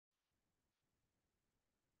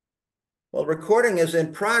Well, recording is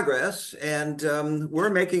in progress, and we're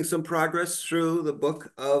making some progress through the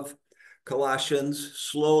book of Colossians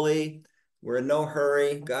slowly. We're in no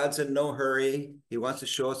hurry. God's in no hurry. He wants to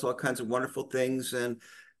show us all kinds of wonderful things, and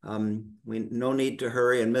we no need to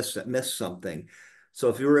hurry and miss something. So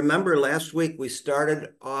if you remember last week, we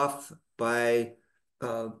started off by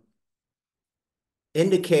uh,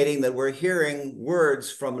 indicating that we're hearing words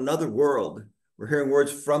from another world. We're hearing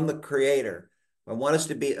words from the Creator. I want us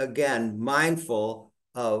to be, again, mindful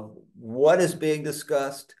of what is being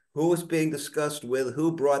discussed, who is being discussed with,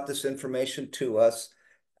 who brought this information to us,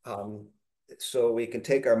 um, so we can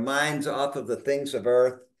take our minds off of the things of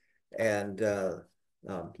earth and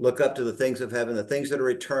look up to the things of heaven, the things that are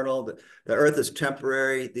eternal. The earth is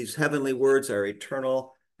temporary. These heavenly words are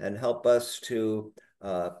eternal and help us to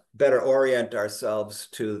better orient ourselves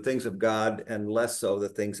to the things of God and less so the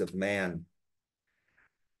things of man.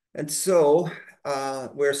 And so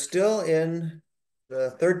we're still in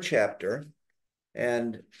the third chapter,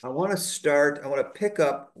 and I want to pick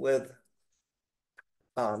up with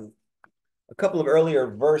um, a couple of earlier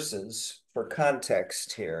verses for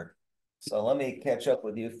context here. So let me catch up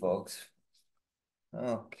with you folks.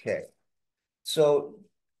 Okay. So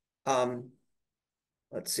um,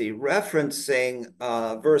 let's see, referencing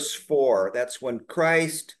verse 4, that's when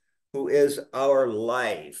Christ, who is our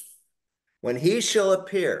life, when he shall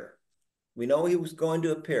appear, we know he was going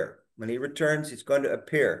to appear. When he returns, he's going to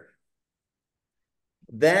appear.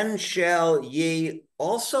 Then shall ye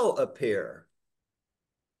also appear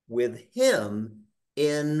with him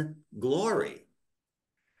in glory.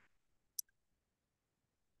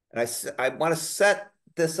 And I want to set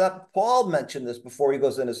this up. Paul mentioned this before he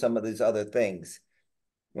goes into some of these other things.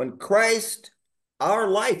 When Christ, our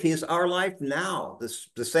life, he is our life now.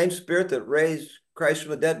 The same spirit that raised Christ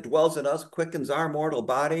from the dead dwells in us, quickens our mortal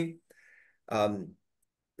body.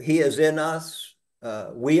 He is in us.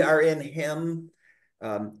 We are in him.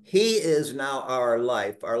 He is now our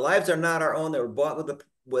life. Our lives are not our own. They were bought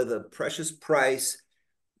with a precious price.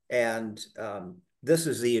 And this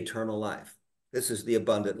is the eternal life. This is the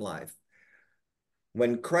abundant life.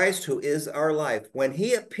 When Christ, who is our life, when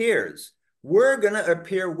he appears, we're going to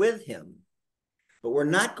appear with him, but we're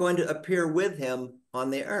not going to appear with him on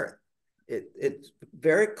the earth. It's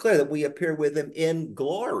very clear that we appear with him in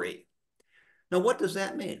glory. Now, what does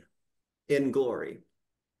that mean? In glory.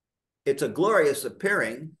 It's a glorious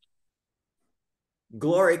appearing.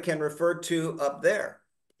 Glory can refer to up there.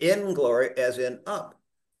 In glory, as in up.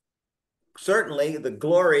 Certainly, the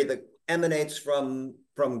glory that emanates from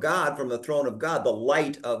God, from the throne of God, the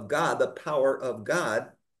light of God, the power of God,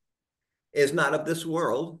 is not of this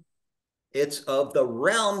world. It's of the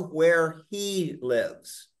realm where he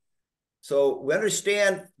lives. So we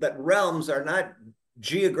understand that realms are not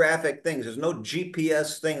geographic things. There's no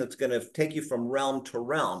GPS thing that's going to take you from realm to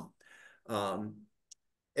realm.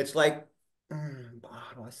 It's like,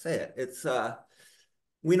 how do I say it? It's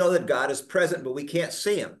we know that God is present, but we can't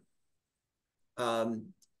see him.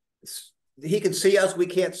 He can see us, we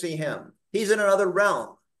can't see him. He's in another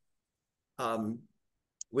realm.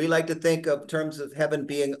 We like to think of terms of heaven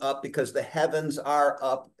being up because the heavens are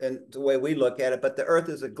up in the way we look at it, but the earth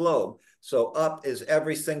is a globe. So up is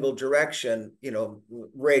every single direction,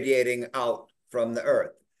 radiating out from the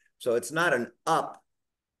earth. So it's not an up,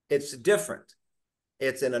 it's different.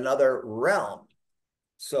 It's in another realm.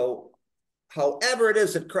 So however it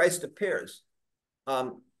is that Christ appears,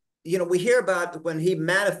 we hear about when he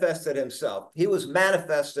manifested himself. He was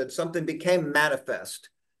manifested, something became manifest.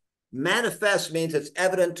 Manifest means it's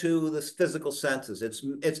evident to the physical senses.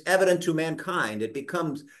 It's evident to mankind. It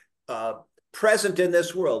becomes present in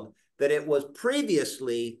this world that it was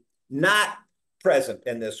previously not present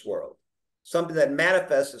in this world. Something that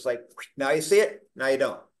manifests is like, now you see it, now you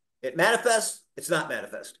don't. It manifests, it's not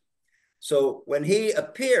manifest. So when he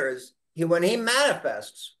appears, when he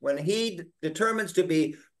manifests, when he determines to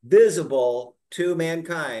be visible to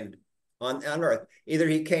mankind on earth, either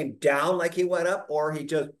he came down like he went up, or he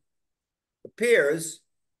just appears,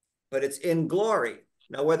 but it's in glory.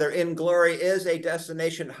 Now, whether in glory is a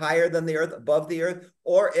destination higher than the earth, above the earth,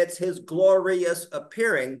 or it's his glorious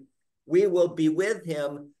appearing, we will be with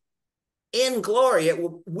him in glory.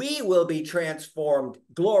 We will be transformed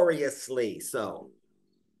gloriously. So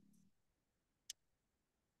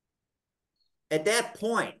at that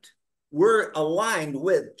point, we're aligned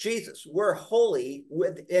with Jesus. We're holy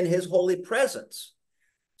in his holy presence.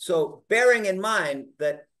 So bearing in mind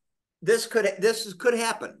that this could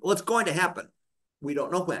happen. Well, it's going to happen. We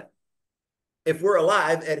don't know when. If we're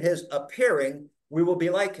alive at his appearing, we will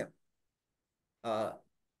be like him.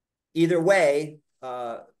 Either way,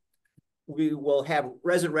 we will have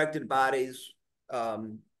resurrected bodies,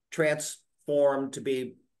 transformed to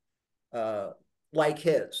be like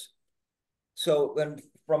his. So then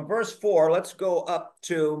from verse 4, let's go up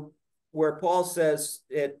to where Paul says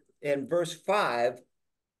it in verse 5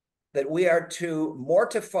 that we are to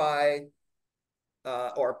mortify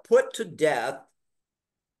or put to death,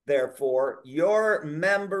 therefore, your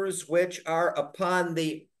members which are upon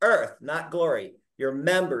the earth, not glory, your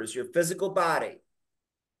members, your physical body,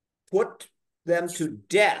 put them to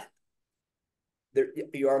death.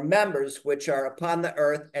 Your members which are upon the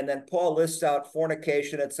earth, and then Paul lists out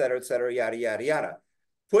fornication, et cetera, yada, yada, yada.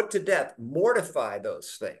 Put to death, mortify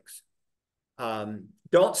those things.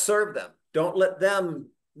 Don't serve them. Don't let them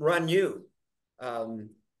run you.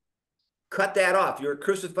 Cut that off. You're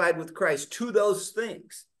crucified with Christ to those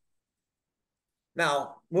things.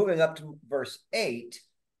 Now, moving up to verse 8,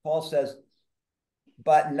 Paul says,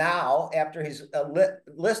 but now, after he's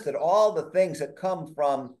listed all the things that come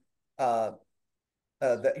from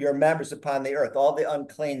your members upon the earth, all the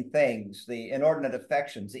unclean things, the inordinate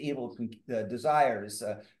affections, the evil desires,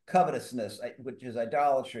 covetousness, which is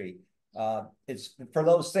idolatry. It's for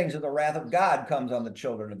those things that the wrath of God comes on the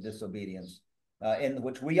children of disobedience, in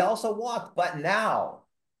which we also walked. But now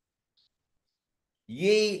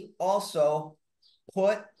ye also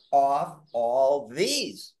put off all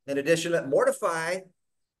these. In addition, to mortify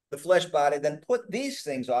the flesh body, then put these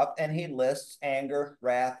things off. And he lists anger,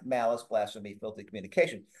 wrath, malice, blasphemy, filthy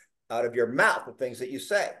communication out of your mouth, the things that you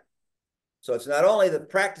say. So it's not only the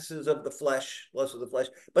practices of the flesh, lust of the flesh,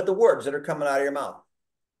 but the words that are coming out of your mouth.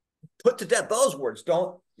 Put to death those words.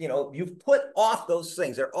 Don't, you've put off those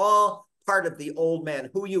things. They're all part of the old man,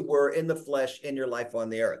 who you were in the flesh in your life on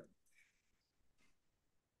the earth.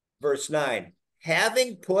 Verse 9,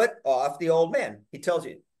 having put off the old man, he tells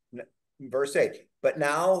you, verse 8, but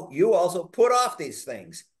now you also put off these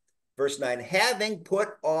things. Verse 9, having put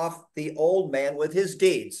off the old man with his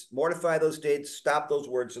deeds, mortify those deeds, stop those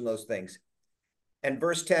words and those things. And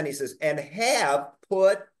verse 10, he says, and have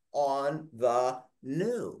put on the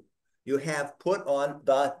new. You have put on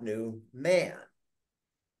the new man.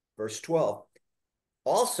 Verse 12,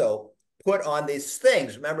 also put on these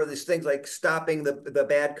things. Remember these things like stopping the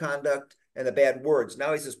bad conduct and the bad words.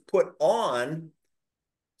 Now he says, put on.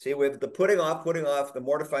 See, we have the putting off, the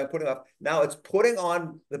mortifying, putting off. Now it's putting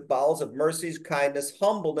on the bowels of mercies, kindness,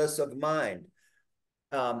 humbleness of mind.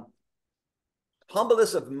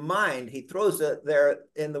 Humbleness of mind, he throws it there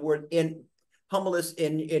in the word, in humbleness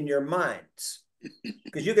in your minds,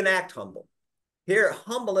 because you can act humble. Here,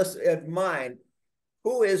 humbleness of mind,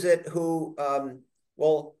 who is it who,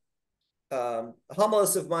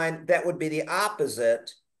 humbleness of mind, that would be the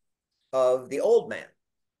opposite of the old man.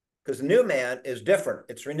 Because the new man is different.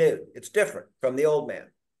 It's renewed. It's different from the old man.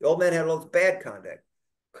 The old man had all this bad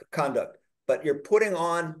conduct, but you're putting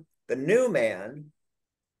on the new man,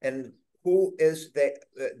 and who is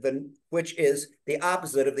which is the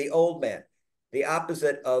opposite of the old man, the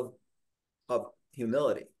opposite of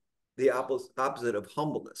humility, the opposite of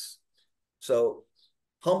humbleness. So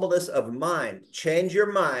humbleness of mind, change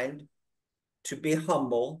your mind to be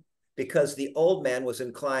humble, because the old man was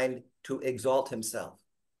inclined to exalt himself,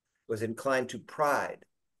 was inclined to pride,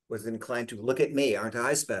 was inclined to look at me, aren't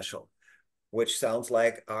I special? Which sounds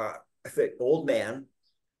like the old man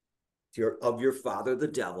of your father, the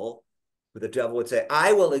devil, where the devil would say,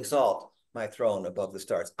 I will exalt my throne above the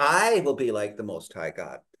stars. I will be like the Most High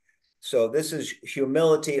God. So this is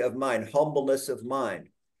humility of mind, humbleness of mind.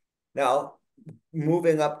 Now,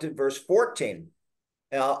 moving up to verse 14.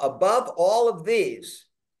 Now, above all of these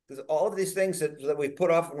things that we put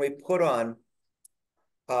off and we put on,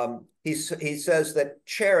 he says that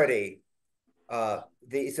charity,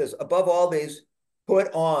 he says, above all these, put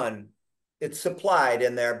on. It's supplied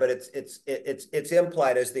in there, but it's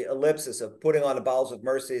implied as the ellipsis of putting on the bowels of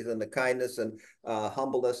mercies and the kindness and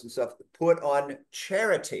humbleness and stuff. Put on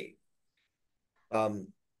charity, and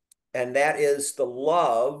that is the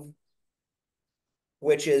love,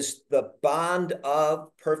 which is the bond of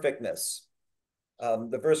perfectness.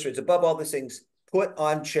 The verse reads, above all these things, put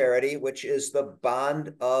on charity, which is the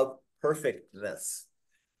bond of perfectness.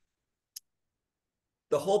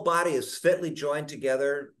 The whole body is fitly joined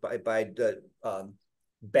together by the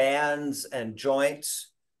bands and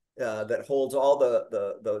joints that holds all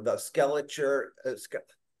the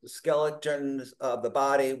skeletons of the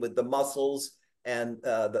body with the muscles and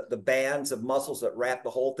the bands of muscles that wrap the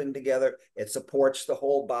whole thing together. It supports the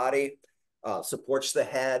whole body, supports the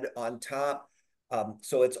head on top.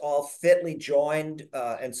 So it's all fitly joined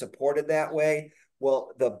and supported that way.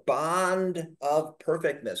 Well, the bond of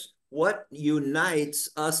perfectness, what unites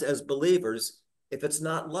us as believers if it's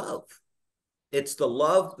not love? It's the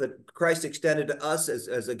love that Christ extended to us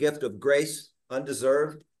as a gift of grace,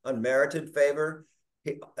 undeserved, unmerited favor.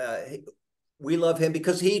 We love him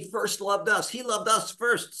because he first loved us. He loved us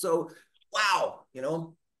first. So, wow,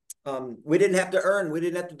 we didn't have to earn, we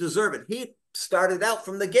didn't have to deserve it. He started out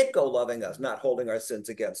from the get-go loving us, not holding our sins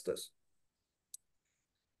against us.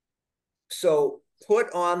 So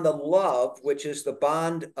put on the love, which is the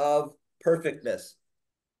bond of perfectness.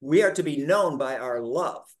 We are to be known by our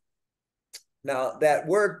love. Now, that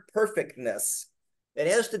word perfectness, it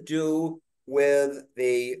has to do with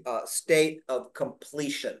the state of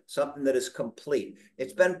completion, something that is complete.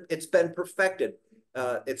 It's been perfected.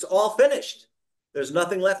 It's all finished. There's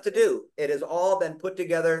nothing left to do. It has all been put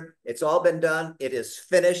together. It's all been done. It is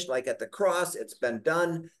finished, like at the cross. It's been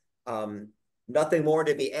done. Nothing more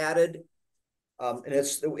to be added. And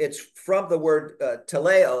it's from the word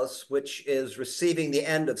teleos, which is receiving the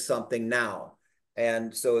end of something now.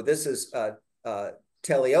 And so this is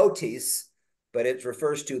teleotis, but it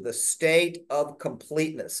refers to the state of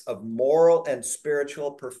completeness, of moral and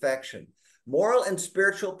spiritual perfection. Moral and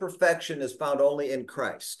spiritual perfection is found only in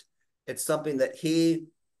Christ. It's something that he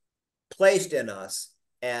placed in us,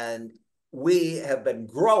 and we have been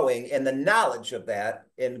growing in the knowledge of that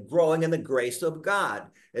and growing in the grace of God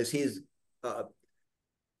as he's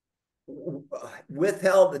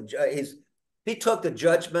withheld he took the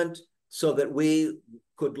judgment so that we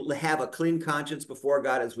could have a clean conscience before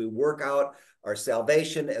God as we work out our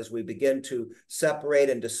salvation, as we begin to separate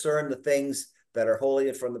and discern the things that are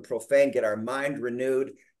holy from the profane, get our mind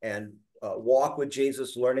renewed, and walk with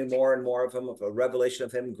Jesus, learning more and more of him, of a revelation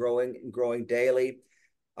of him growing daily.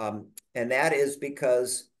 And that is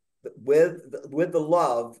because with the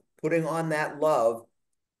love, putting on that love,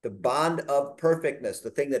 the bond of perfectness, the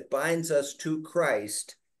thing that binds us to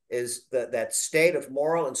Christ, is that state of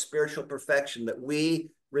moral and spiritual perfection that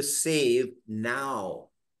we receive now.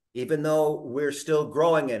 Even though we're still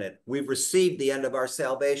growing in it, we've received the end of our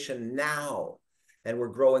salvation now, and we're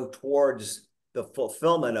growing towards the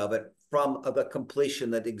fulfillment of it from the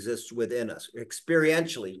completion that exists within us.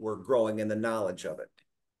 Experientially, we're growing in the knowledge of it.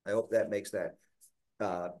 I hope that makes that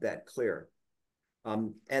clear.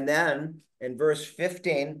 And then in verse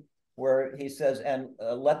 15, where he says, and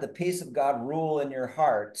let the peace of God rule in your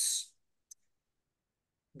hearts,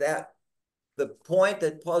 that the point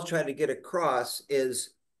that Paul's trying to get across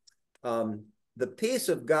is the peace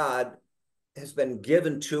of God has been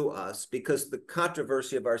given to us because the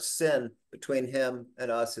controversy of our sin between him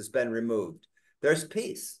and us has been removed. There's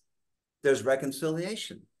peace. There's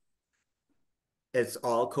reconciliation. It's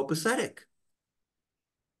all copacetic.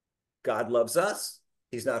 God loves us.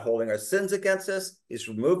 He's not holding our sins against us. He's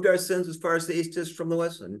removed our sins as far as the east is from the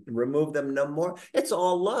west and removed them no more. It's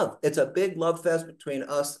all love. It's a big love fest between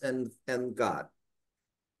us and God.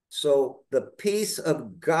 So the peace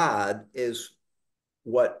of God is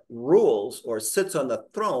what rules or sits on the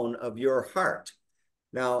throne of your heart.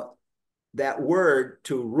 Now, that word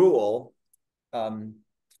to rule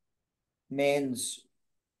means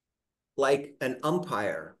like an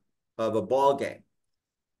umpire of a ball game.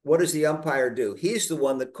 What does the umpire do? He's the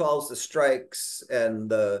one that calls the strikes and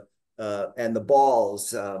the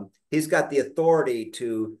balls. He's got the authority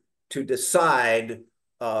to decide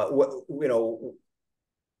whether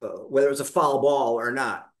it's a foul ball or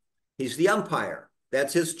not. He's the umpire.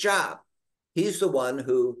 That's his job. He's the one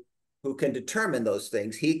who can determine those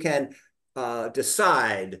things. He can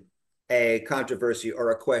decide a controversy or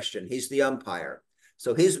a question. He's the umpire.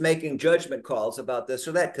 So he's making judgment calls about this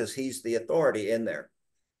or that because he's the authority in there.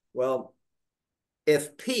 Well,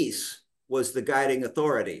 if peace was the guiding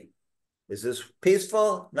authority, is this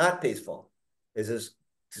peaceful? Not peaceful. Is this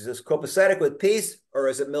copacetic with peace, or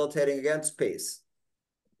is it militating against peace?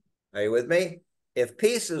 Are you with me? If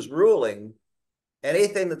peace is ruling,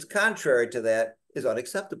 anything that's contrary to that is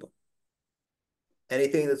unacceptable.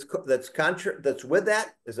 Anything that's contrary, that's with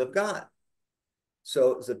that, is of God.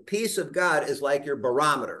 So the peace of God is like your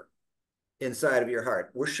barometer inside of your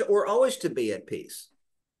heart. We're always to be at peace.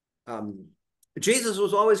 Jesus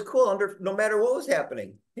was always cool no matter what was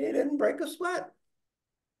happening. He didn't break a sweat.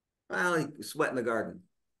 Well, he sweat in the garden,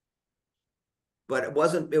 but it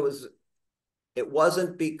wasn't because it was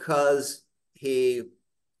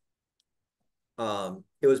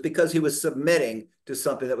because he was submitting to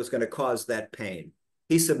something that was going to cause that pain.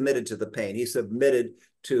 He submitted to the pain. He submitted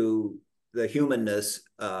to the humanness,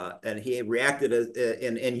 and he reacted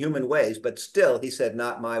in human ways, but still he said,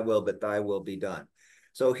 not my will, but thy will be done.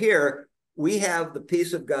 So here we have the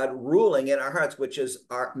peace of God ruling in our hearts, which is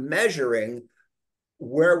our measuring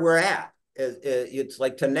where we're at. It's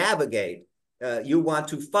like to navigate. You want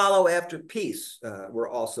to follow after peace, we're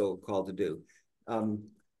also called to do.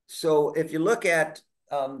 So if you look at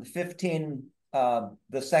 15,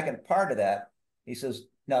 the second part of that, he says,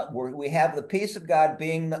 now we have the peace of God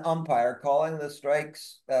being the umpire, calling the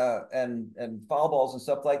strikes and foul balls and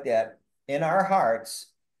stuff like that in our hearts.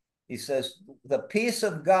 He says, the peace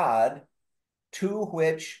of God to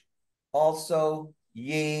which also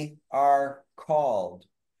ye are called.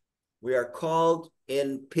 We are called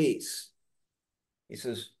in peace. He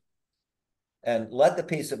says, and let the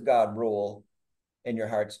peace of God rule in your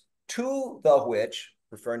hearts, to the which,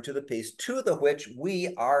 referring to the peace, to the which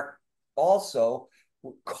we are also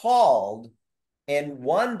called in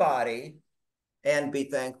one body, and be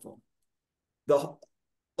thankful.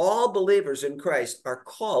 All believers in Christ are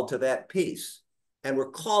called to that peace, and we're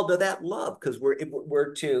called to that love, because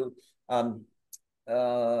we're to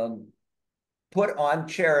put on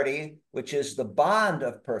charity, which is the bond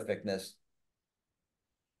of perfectness.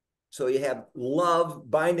 So you have love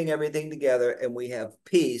binding everything together, and we have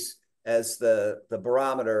peace as the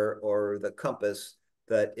barometer or the compass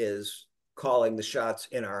that is calling the shots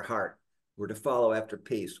in our heart. We're to follow after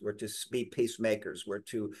peace. We're to be peacemakers. We're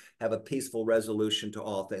to have a peaceful resolution to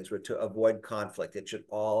all things. We're to avoid conflict. It's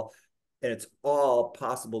all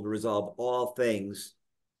possible to resolve all things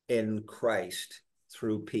in Christ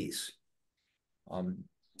through peace.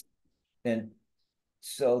 And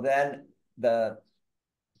so then the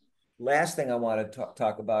last thing I want to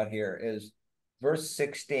talk about here is verse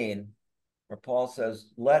 16, where Paul says,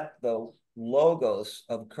 let the logos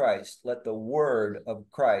of Christ, let the word of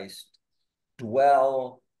Christ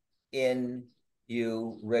dwell in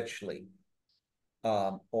you richly,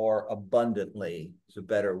 or abundantly is a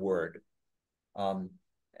better word. And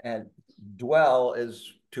dwell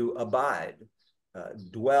is to abide.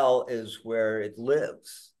 Dwell is where it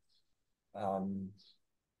lives. The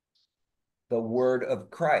word of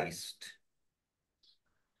Christ.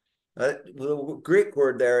 The Greek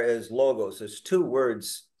word there is logos. There's two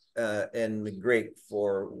words in the Greek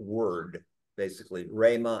for word, basically,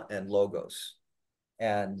 rhema and logos.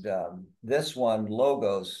 And this one,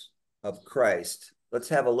 logos of Christ. Let's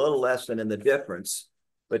have a little lesson in the difference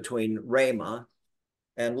between rhema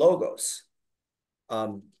and logos.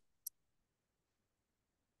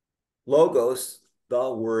 Logos,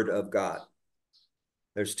 the word of God.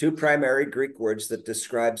 There's two primary Greek words that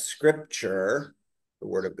describe scripture, the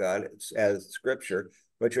word of God, as scripture,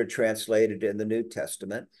 which are translated in the New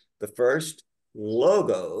Testament. The first,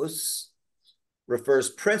 logos, refers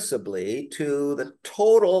principally to the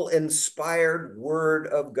total inspired word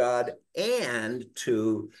of God and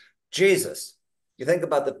to Jesus. You think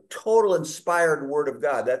about the total inspired word of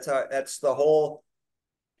God. That's the whole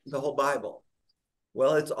Bible.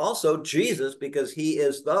 Well, it's also Jesus, because he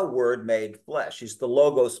is the word made flesh. He's the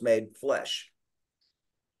logos made flesh.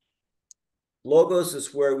 Logos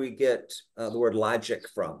is where we get the word logic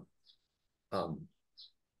from.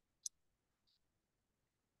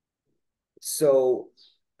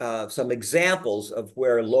 Some examples of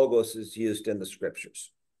where logos is used in the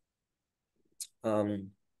scriptures.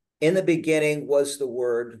 In the beginning was the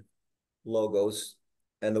word logos,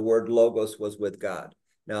 and the word logos was with God.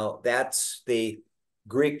 Now, that's the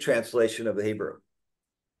Greek translation of the Hebrew.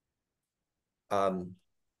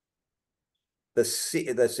 Let's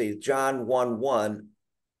see, John 1:1,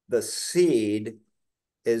 the seed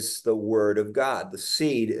is the word of God. The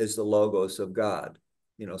seed is the logos of God.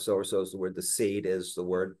 So or so is the word. The seed is the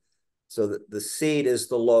word. So the seed is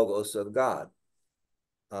the logos of God.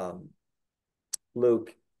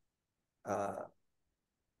 Luke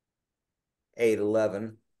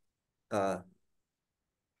 8:11.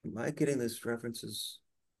 Am I getting this references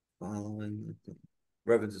following?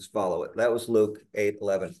 References follow it. That was Luke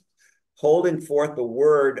 8:11. Holding forth the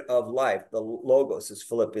word of life, the logos is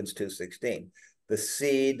Philippians 2:16. The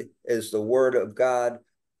seed is the word of God.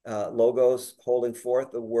 Logos, holding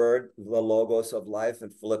forth the word, the logos of life in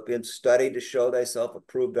Philippians. Study to show thyself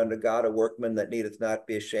approved unto God, a workman that needeth not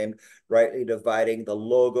be ashamed, rightly dividing the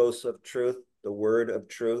logos of truth, the word of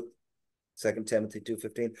truth. 2 Timothy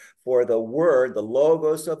 2:15. For the word, the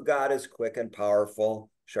logos of God, is quick and powerful,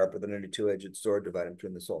 sharper than any two-edged sword, dividing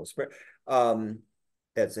between the soul and spirit.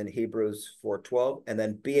 That's in Hebrews 4:12. And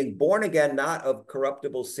then being born again, not of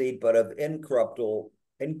corruptible seed, but of incorruptible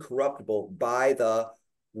by the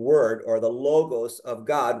word, or the logos of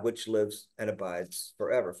God, which lives and abides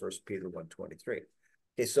forever. 1 Peter 1:23.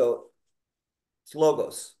 Okay, so it's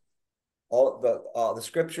logos. All the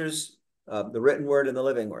scriptures, the written word and the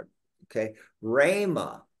living word. Okay,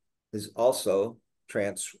 rhema is also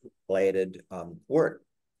translated word,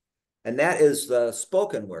 and that is the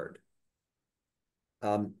spoken word.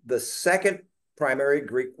 The second primary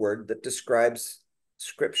Greek word that describes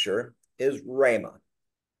scripture is rhema,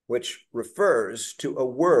 which refers to a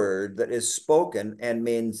word that is spoken and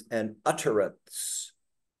means an utterance.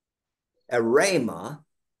 A rhema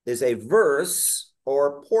is a verse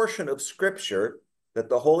or portion of scripture that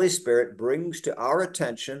the Holy Spirit brings to our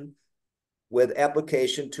attention with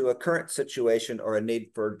application to a current situation or a need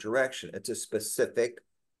for direction. It's a specific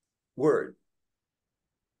word.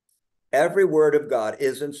 Every word of God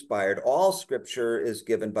is inspired. All scripture is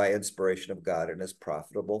given by inspiration of God and is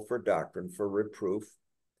profitable for doctrine, for reproof,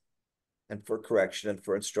 and for correction, and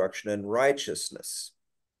for instruction in righteousness.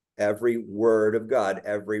 Every word of God,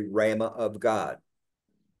 every rhema of God.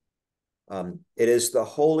 It is the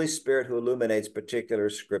Holy Spirit who illuminates particular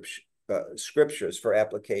scriptures for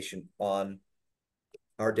application on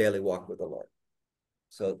our daily walk with the Lord.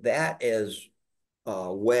 So that is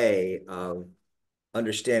a way of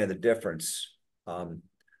understanding the difference.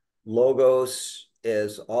 Logos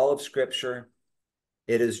is all of Scripture.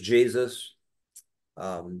 It is Jesus.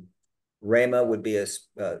 Rhema would be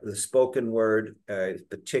the spoken word, a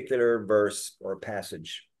particular verse or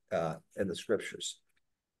passage in the Scriptures.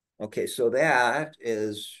 Okay, so that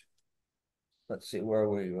is, let's see where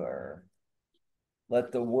we are.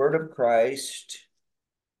 Let the word of Christ,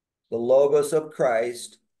 the Logos of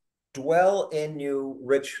Christ, dwell in you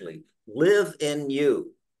richly, live in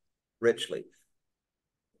you richly.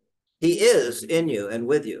 He is in you and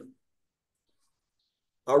with you.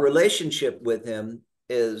 Our relationship with him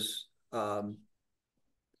is, how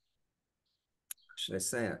should I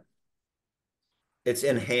say it? It's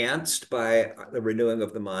enhanced by the renewing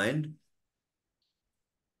of the mind.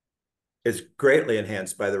 It's greatly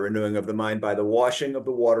enhanced by the renewing of the mind, by the washing of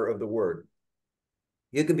the water of the word.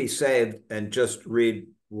 You can be saved and just read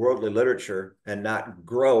worldly literature and not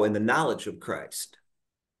grow in the knowledge of Christ.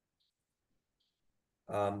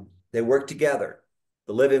 They work together.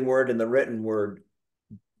 The living word and the written word,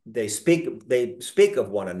 they speak of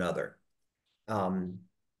one another.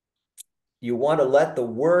 You want to let the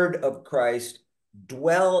word of Christ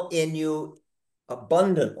dwell in you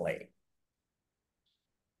abundantly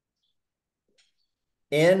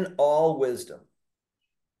in all wisdom.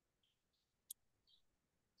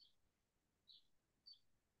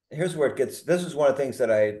 Here's where it gets, this is one of the things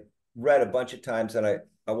that I read a bunch of times, and I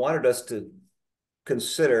wanted us to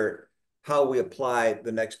consider how we apply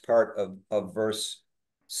the next part of verse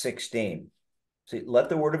 16. See, let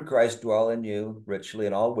the word of Christ dwell in you richly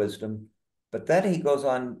in all wisdom. But then he goes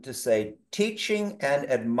on to say, teaching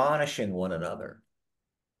and admonishing one another.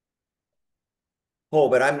 Oh,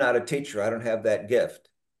 but I'm not a teacher. I don't have that gift.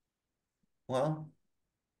 Well,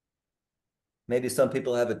 maybe some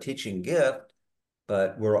people have a teaching gift,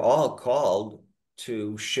 but we're all called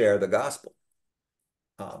to share the gospel.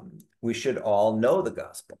 We should all know the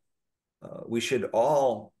gospel. We should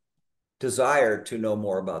all desire to know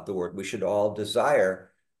more about the word. We should all desire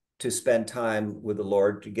to spend time with the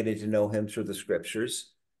Lord, to getting to know him through the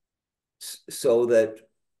scriptures, so that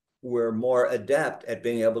we're more adept at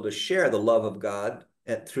being able to share the love of God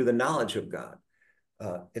through the knowledge of God.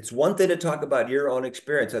 It's one thing to talk about your own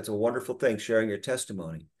experience. That's a wonderful thing, sharing your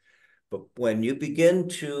testimony. But when you begin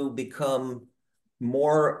to become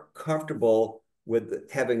more comfortable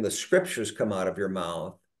with having the scriptures come out of your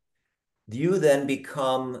mouth, you then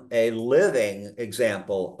become a living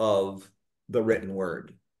example of the written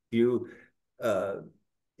word. If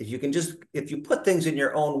you put things in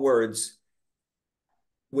your own words,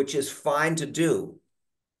 which is fine to do,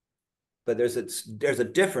 but there's a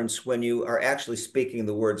difference when you are actually speaking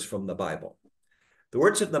the words from the Bible. The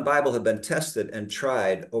words of the Bible have been tested and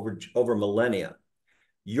tried over millennia.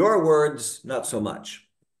 Your words, not so much.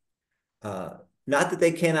 Not that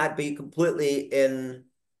they cannot be completely in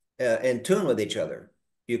tune with each other.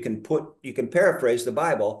 You can paraphrase the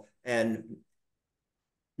Bible and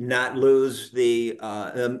not lose the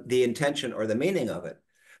intention or the meaning of it.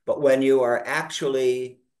 But when you are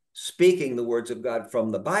actually speaking the words of God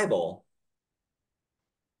from the Bible,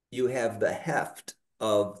 you have the heft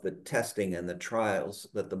of the testing and the trials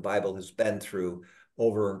that the Bible has been through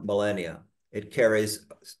over millennia. It carries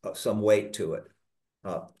some weight to it,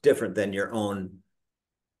 different than your own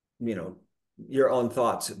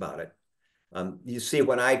thoughts about it. You see,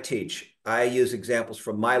 when I teach, I use examples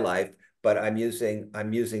from my life, but I'm using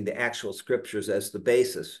the actual scriptures as the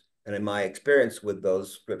basis, and in my experience with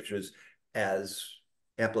those scriptures as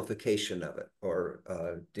amplification of it,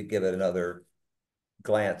 or to give it another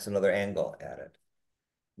glance, another angle at it.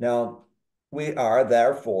 Now, we are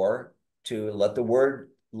therefore to let the word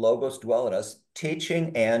Logos dwell in us,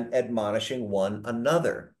 teaching and admonishing one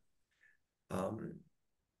another.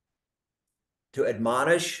 To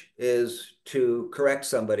admonish is to correct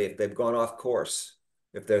somebody if they've gone off course.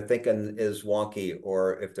 if their thinking is wonky,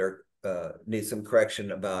 or if they're need some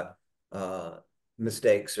correction about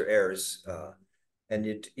mistakes or errors,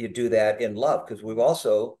 and you do that in love, because we've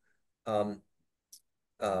also um,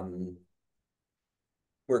 um,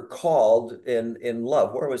 we're called in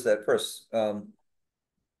love. Where was that verse?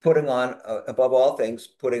 Putting on above all things,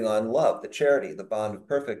 putting on love, the charity, the bond of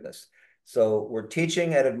perfectness. So we're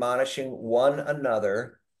teaching and admonishing one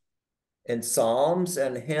another in psalms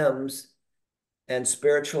and hymns and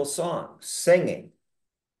spiritual songs, singing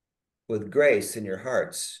with grace in your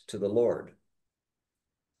hearts to the Lord.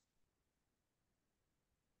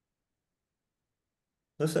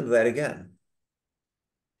 Listen to that again.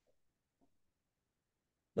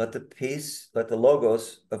 Let the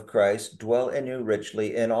logos of Christ dwell in you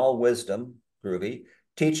richly in all wisdom, groovy,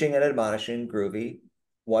 teaching and admonishing, groovy,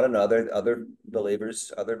 one another, other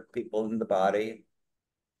believers, other people in the body,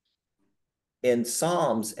 in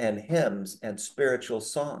psalms and hymns and spiritual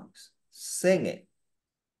songs, singing,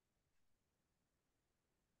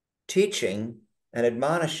 teaching and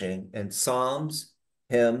admonishing in psalms,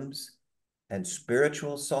 hymns, and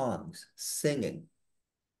spiritual songs, singing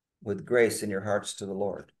with grace in your hearts to the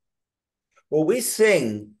Lord. Well, we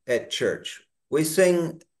sing at church. We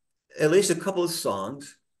sing at least a couple of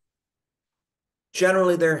songs.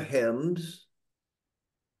 Generally, they're hymns.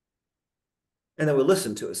 And then we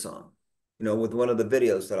listen to a song, with one of the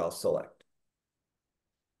videos that I'll select,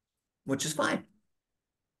 which is fine.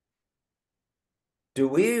 Do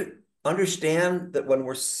we understand that when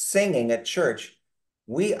we're singing at church,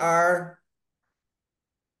 we are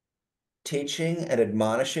teaching and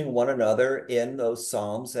admonishing one another in those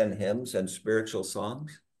psalms and hymns and spiritual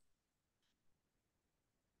songs?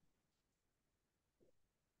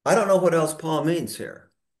 I don't know what else Paul means here.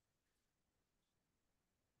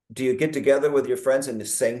 Do you get together with your friends and you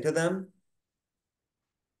sing to them?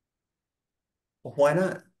 Well, why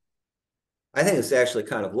not? I think it's actually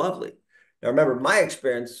kind of lovely. Now, remember, my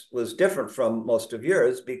experience was different from most of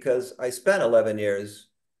yours because I spent 11 years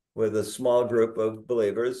with a small group of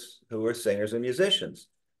believers who were singers and musicians.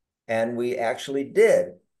 And we actually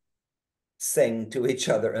did sing to each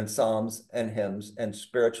other in psalms and hymns and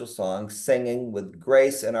spiritual songs, singing with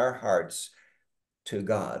grace in our hearts to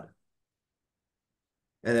God.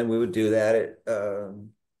 And then we would do that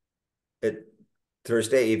at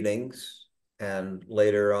Thursday evenings, and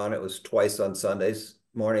later on it was twice on Sundays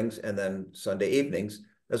mornings and then Sunday evenings,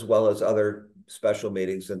 as well as other special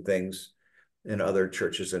meetings and things in other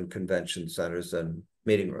churches and convention centers and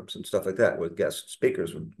meeting rooms and stuff like that, where guest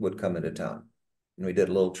speakers would come into town. And we did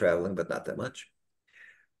a little traveling, but not that much.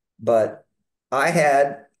 But I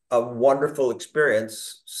had a wonderful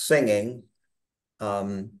experience singing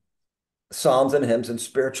psalms and hymns and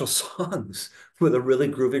spiritual songs with a really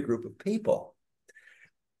groovy group of people.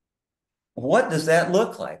 What does that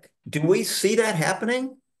look like? Do we see that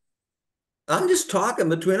happening? I'm just talking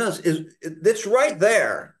between us. It's right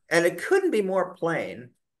there, and it couldn't be more plain.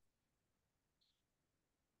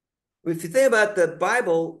 If you think about the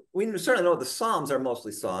Bible, we certainly know the Psalms are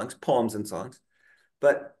mostly songs, poems and songs,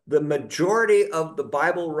 but the majority of the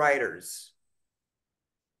Bible writers,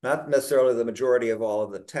 not necessarily the majority of all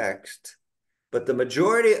of the text, but the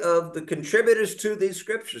majority of the contributors to these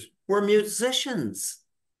scriptures were musicians.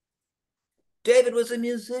 David was a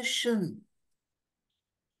musician.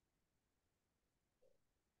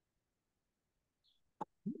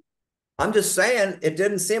 I'm just saying, it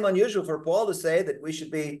didn't seem unusual for Paul to say that we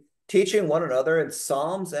should be teaching one another in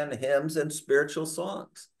psalms and hymns and spiritual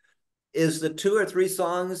songs. Is the 2 or 3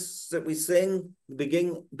 songs that we sing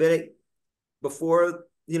beginning before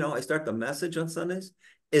I start the message on Sundays,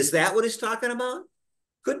 is that what he's talking about?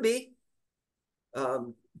 Could be.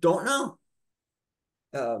 Don't know.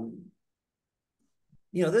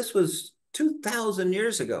 This was 2,000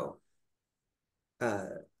 years ago.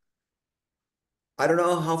 I don't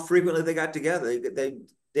know how frequently they got together. They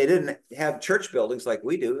didn't have church buildings like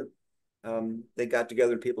we do. They got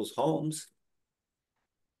together in people's homes.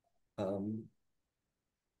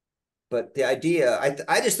 But the idea,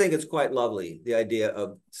 I just think it's quite lovely, the idea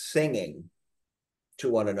of singing to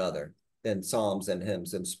one another in psalms and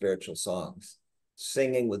hymns and spiritual songs,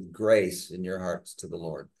 singing with grace in your hearts to the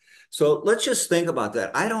Lord. So let's just think about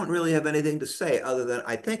that. I don't really have anything to say other than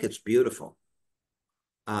I think it's beautiful.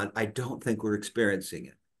 I don't think we're experiencing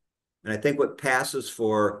it. And I think what passes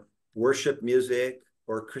for worship music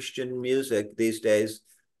or Christian music these days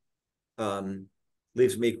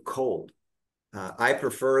leaves me cold. I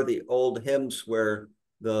prefer the old hymns where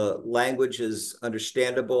the language is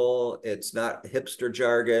understandable. It's not hipster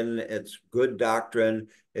jargon. It's good doctrine.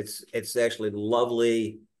 It's actually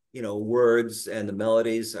lovely, words, and the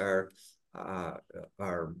melodies are uh,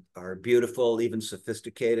 are beautiful, even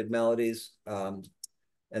sophisticated melodies and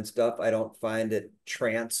stuff. I don't find it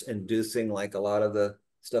trance-inducing like a lot of the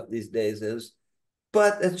stuff these days is.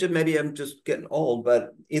 But it's just maybe I'm just getting old.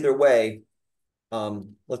 But either way,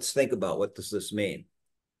 let's think about what does this mean.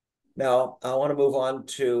 Now, I want to move on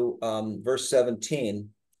to verse 17,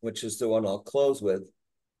 which is the one I'll close with,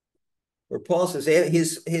 where Paul says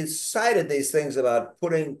he's cited these things about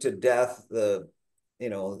putting to death the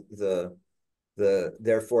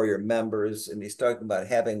therefore your members, and he's talking about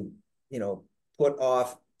having put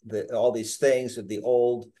off all these things of the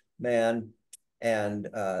old man, and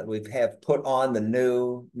we have put on the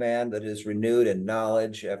new man that is renewed in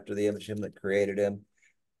knowledge after the image of him that created him.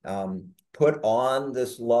 Put on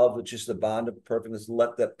this love, which is the bond of perfectness.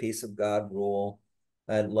 Let the peace of God rule,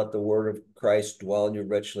 and let the word of Christ dwell in you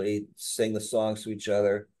richly. Sing the songs to each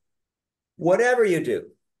other. Whatever you do,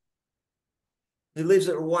 he leaves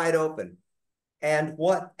it wide open. And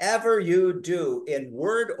whatever you do in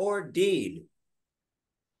word or deed,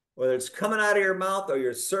 whether it's coming out of your mouth or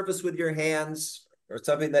your service with your hands or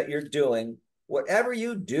something that you're doing, whatever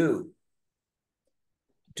you do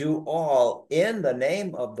all in the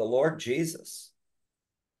name of the Lord Jesus.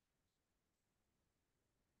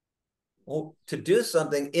 Well, to do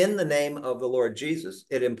something in the name of the Lord Jesus,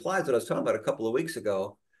 it implies what I was talking about a couple of weeks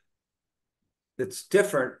ago. It's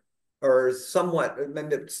different or somewhat,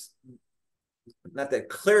 maybe it's not that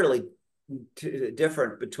clearly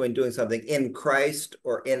different between doing something in Christ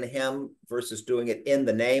or in him versus doing it in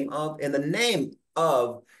the name of. In the name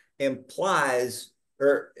of implies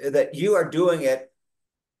or that you are doing it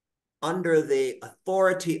under the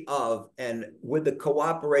authority of and with the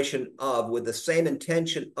cooperation of, with the same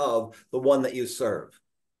intention of the one that you serve.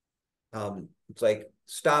 It's like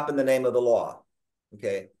stop in the name of the law,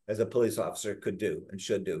 okay, as a police officer could do and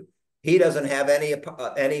should do. He doesn't have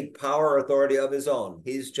any power or authority of his own.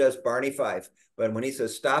 He's just Barney Fife. But when he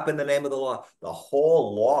says stop in the name of the law, the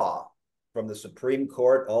whole law from the Supreme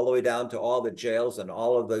Court all the way down to all the jails and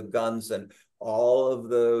all of the guns and all of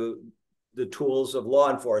the tools of law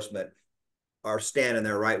enforcement are standing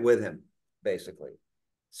there right with him, basically.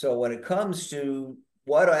 So when it comes to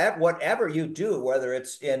whatever you do, whether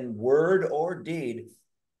it's in word or deed,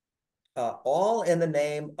 all in the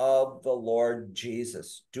name of the Lord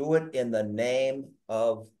Jesus. Do it in the name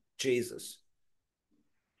of Jesus.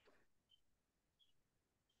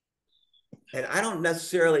 And I don't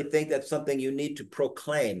necessarily think that's something you need to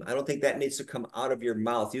proclaim. I don't think that needs to come out of your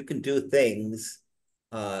mouth. You can do things,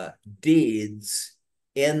 deeds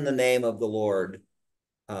in the name of the Lord,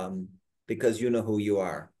 because you know who you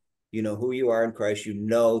are. You know who you are in Christ. You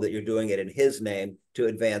know that you're doing it in his name to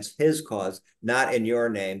advance his cause, not in your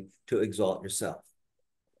name to exalt yourself.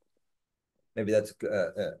 Maybe that's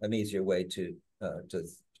an easier way to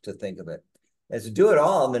think of it. Is to do it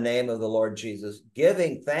all in the name of the Lord Jesus,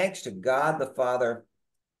 giving thanks to God the Father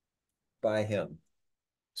by him.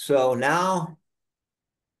 So now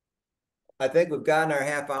I think we've gotten our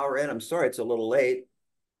half hour in. I'm sorry it's a little late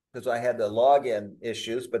because I had the login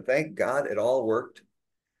issues, but thank God it all worked.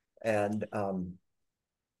 And I'm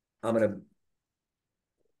going to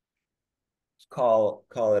call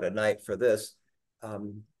it a night for this.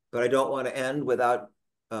 But I don't want to end without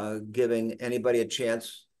giving anybody a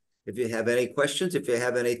chance. If you have any questions, if you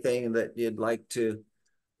have anything that you'd like to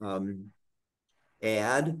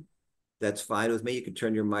add, that's fine with me. You can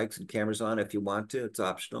turn your mics and cameras on if you want to. It's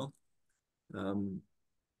optional.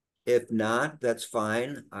 If not, that's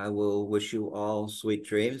fine. I will wish you all sweet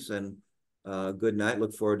dreams and good night.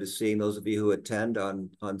 Look forward to seeing those of you who attend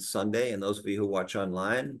on Sunday and those of you who watch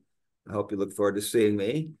online. I hope you look forward to seeing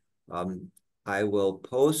me. I will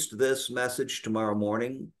post this message tomorrow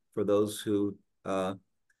morning for those who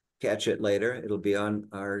catch it later. It'll be on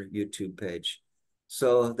our YouTube page.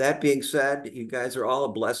 So that being said, you guys are all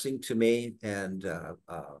a blessing to me, and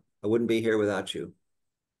I wouldn't be here without you.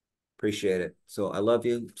 Appreciate it. So I love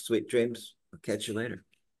you. Sweet dreams. I'll catch you later.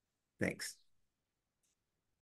 Thanks.